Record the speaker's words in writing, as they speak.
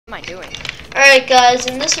am I doing? Alright guys,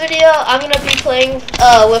 in this video I'm going to be playing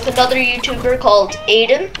with another YouTuber called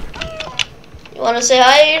Aiden. You want to say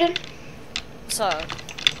hi, Aiden? So,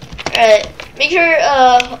 Alright, make sure,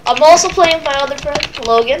 I'm also playing with my other friend,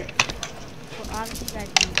 Logan.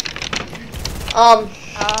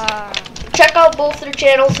 Check out both their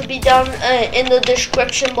channels, will be down in the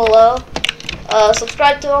description below.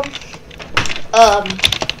 Subscribe to them.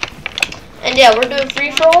 And yeah, we're doing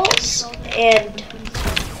free-for-alls, and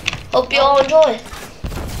hope you all enjoy.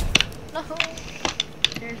 no.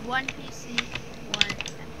 There's one PC, one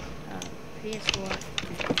PS4.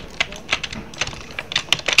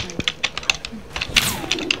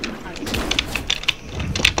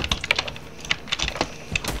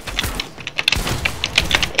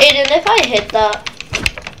 Aiden, if I hit that,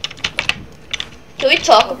 can we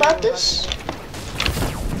talk about this?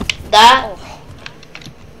 That? Oh.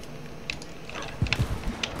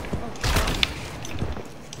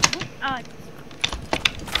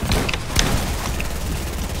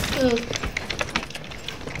 Ooh.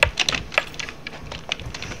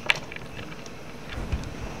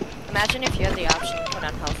 Imagine if you had the option to put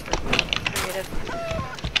on health for creative.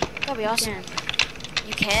 That'd be awesome.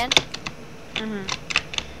 You can?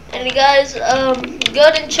 And guys, go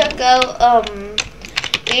ahead and check out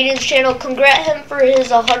Aiden's channel. Congrats him for his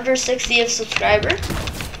 160th subscriber.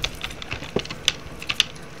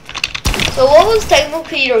 So what was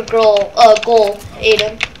technically your goal,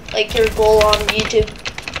 Aiden? Like your goal on YouTube?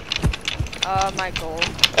 My goal.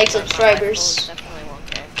 Like subscribers. My goal is definitely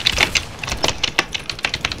 1K.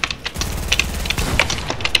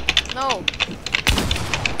 No.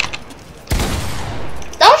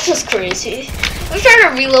 That was just crazy. I'm trying to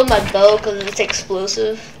reload my bow because it's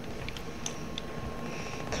explosive.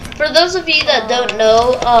 For those of you that don't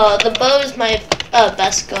know, the bow is my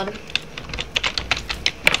best gun.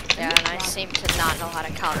 Yeah, and I seem to not know how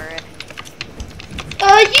to counter it.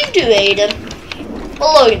 You do, Aiden.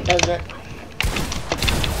 Well, Logan doesn't.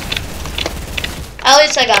 At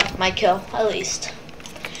least I got my kill. At least.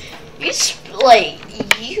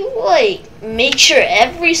 You make sure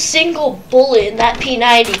every single bullet in that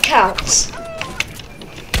P90 counts.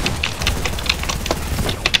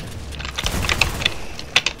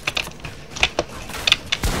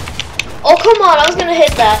 Oh, come on, I was gonna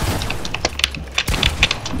hit that.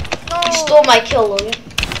 No. You stole my kill, Logan.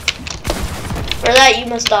 For that, you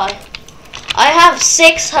must die. I have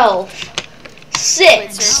 6 health. 6.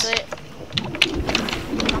 Wait, seriously?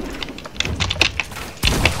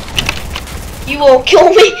 You won't kill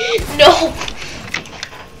me? No.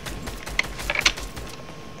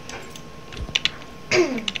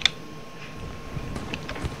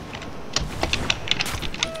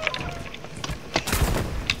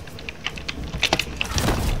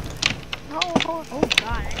 Oh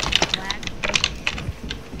god, I just lagged.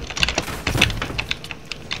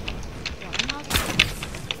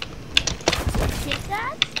 Hit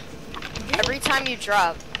that? Every time you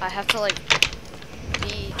drop, I have to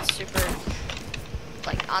be super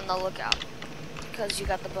on the lookout because you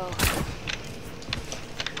got the bow.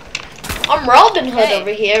 I'm Robin Hood Hey.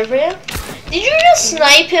 over here, man. Did you just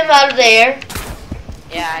snipe him out of the air?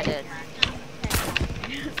 Yeah, I did.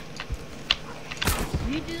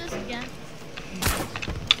 Will you do this again?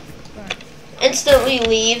 Instantly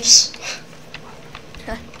leaves.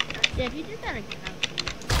 Yeah, if you did that again, I would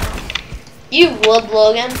leave. You would,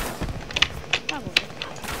 Logan. Probably.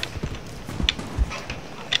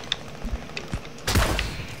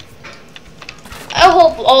 I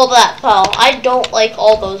hope all that, pal. I don't like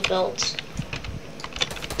all those builds.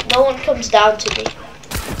 No one comes down to me.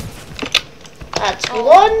 That's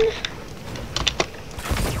one.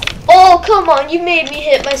 Oh, come on. You made me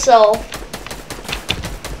hit myself.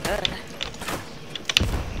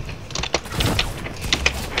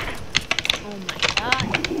 Oh my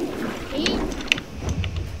god. Hey.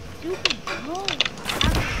 Stupid bro.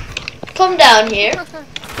 Come down here.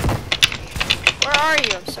 Where are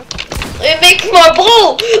you? I'm so confused. Let me make my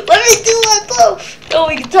bow. Let me do my bow. No,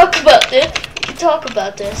 we can talk about this. We can talk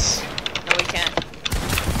about this. No, we can't.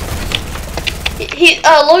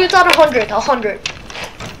 Logan's on 100. 100.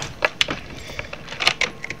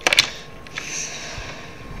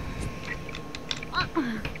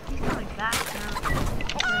 He's going back now.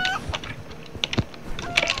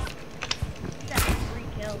 He's at 3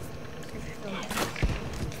 kills.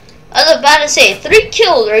 I was about to say 3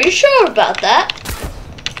 kills. Are you sure about that?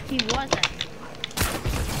 He was at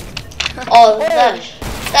Oh,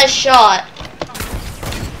 that shot.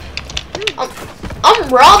 I'm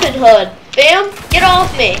Robin Hood. Bam, get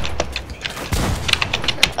off me.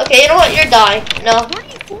 Okay, you know what? You're dying. No.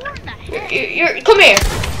 24 in the head. You're come here.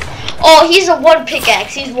 Oh, he's a one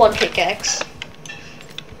pickaxe. He's one pickaxe.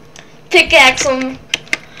 Pickaxe him.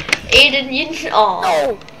 Aiden, you.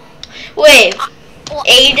 Oh. Wait.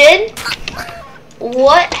 Aiden?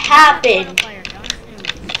 What happened?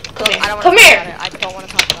 Come here. Come here. I don't want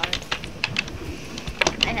to talk about it.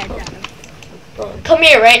 I had that. Come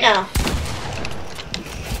here right now.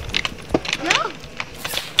 No.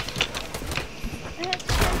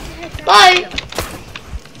 Bye.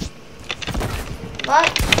 Bye.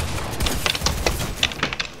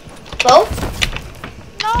 Bo?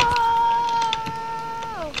 No!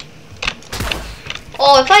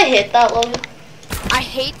 Oh, if I hit that, Logan. I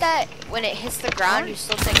hate that when it hits the ground, you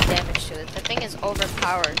still take damage to it. The thing is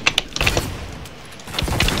overpowered.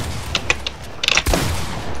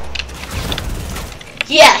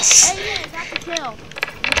 Yes. Hey, yeah, got the kill.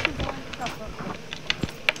 Let's keep blowing stuff up.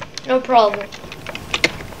 No problem.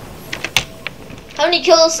 How many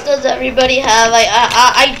kills does everybody have?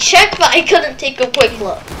 I checked, but I couldn't take a quick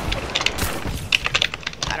look.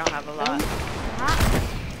 I don't have a lot. Ah,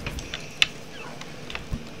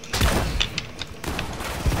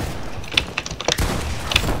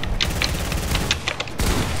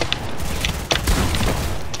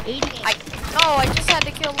 88. No, I just had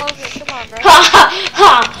to kill Logan. Come on, bro. Ha ha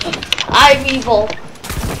ha! I'm evil.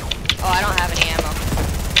 Oh, I don't have any ammo.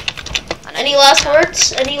 Any last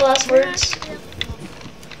words? Any last words?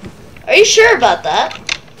 Are you sure about that?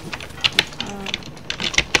 Yeah.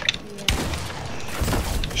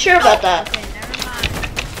 Sure about that? Okay, never mind.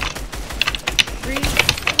 3.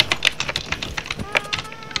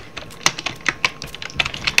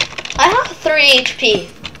 I have 3 HP.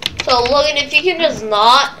 So Logan, if you can just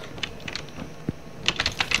not.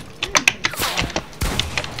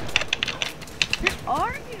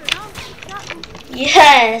 Are you? No, you got me.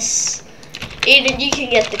 Yes. Aiden, you can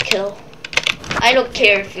get the kill. I don't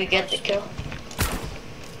care if you get the kill.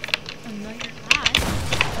 Oh, no, you're not.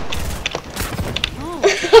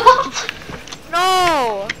 Oh.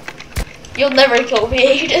 No! You'll never kill me,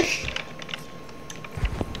 Aiden.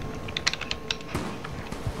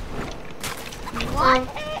 What?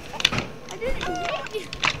 I didn't hit you.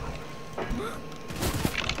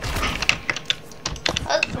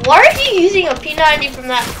 Why are you using a P90 from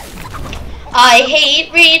that? I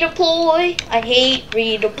hate redeploy. I hate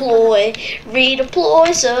redeploy.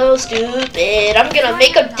 Redeploy so stupid. I'm gonna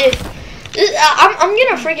make a I'm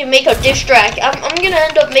gonna freaking make a diss track. I'm gonna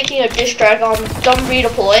end up making a diss track on dumb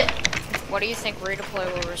redeploy. What do you think redeploy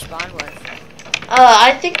will respond with?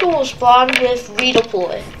 I think it will spawn with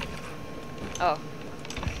redeploy. Oh.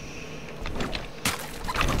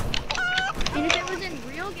 And if it was in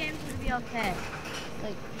real games, it would be okay.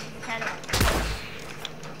 Like, kind of.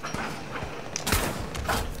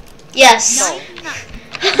 Yes. No.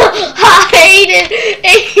 Aiden.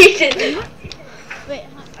 Aiden. Wait,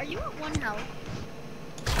 are you at 1 health?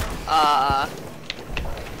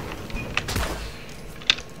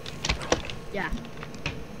 Yeah.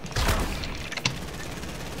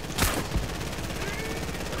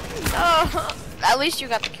 Oh, at least you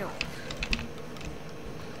got the kill.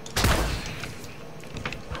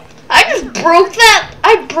 I just broke that.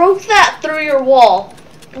 I broke that through your wall.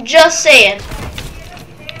 Just saying.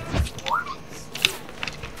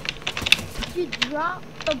 You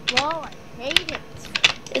dropped the ball. I hate it.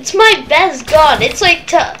 It's my best gun. It's like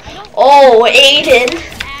oh, Aiden.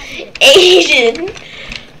 Aiden.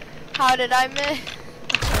 How did I miss?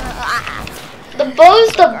 The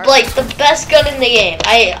bow's the best gun in the game.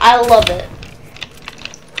 I love it.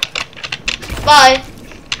 Bye.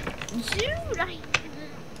 Dude,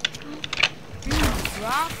 you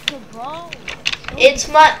dropped the ball. It's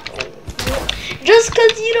my. Just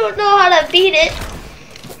because you don't know how to beat it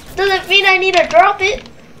doesn't mean I need to drop it.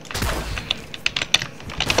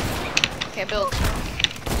 Okay, build.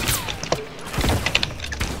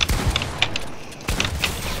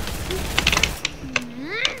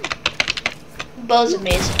 Bow's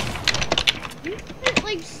amazing. You hit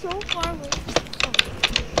like so far away.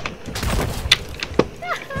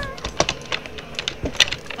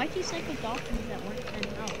 Why do you cycle dolphins at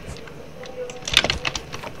 110 health?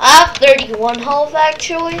 I have 31 health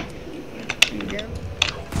actually.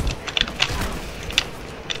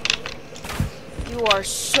 You are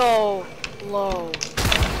so low.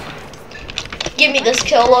 Give me this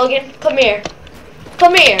kill, Logan. Come here.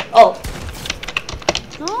 Come here. Oh.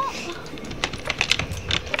 No.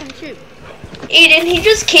 Shoot. Aiden, he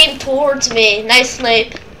just came towards me. Nice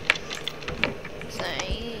snipe.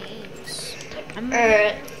 Thanks.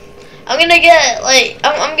 Alright. I'm gonna get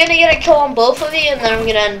I'm gonna get a kill on both of you and then I'm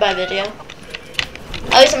gonna end my video.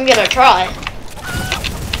 At least I'm gonna try.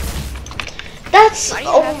 That's Why do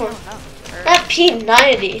you have no oh health? that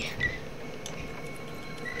P90.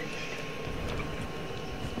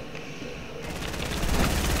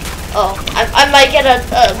 Oh, I might get a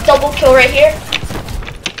double kill right here.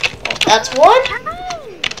 Oh, that's one.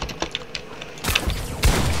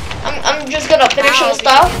 I'm just gonna finish him with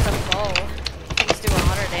style. Things do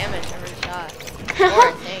 100 damage every shot.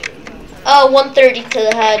 130 to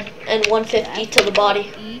the head and 150 to the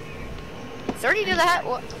body. 30 to the head?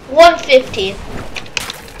 What? 150.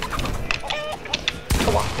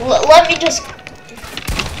 Come on, let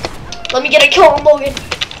me get a kill on Logan.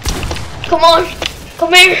 Come on,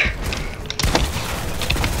 come here.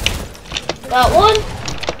 Got one.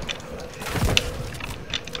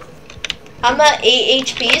 I'm at 8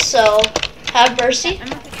 HP, so have mercy.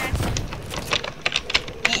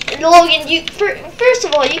 Logan, first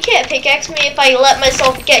of all, you can't pickaxe me if I let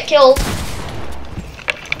myself get killed.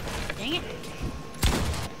 Dang it.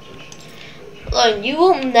 Logan, you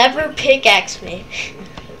will never pickaxe me.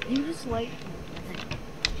 You just like.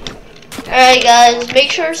 Alright guys,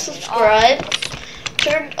 make sure to subscribe.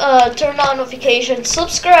 Turn on notifications.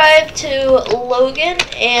 Subscribe to Logan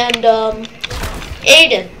and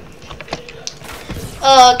Aiden.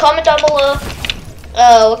 Comment down below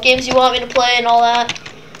what games you want me to play and all that.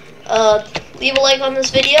 Leave a like on this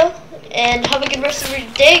video and have a good rest of your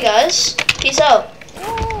day, guys. Peace out.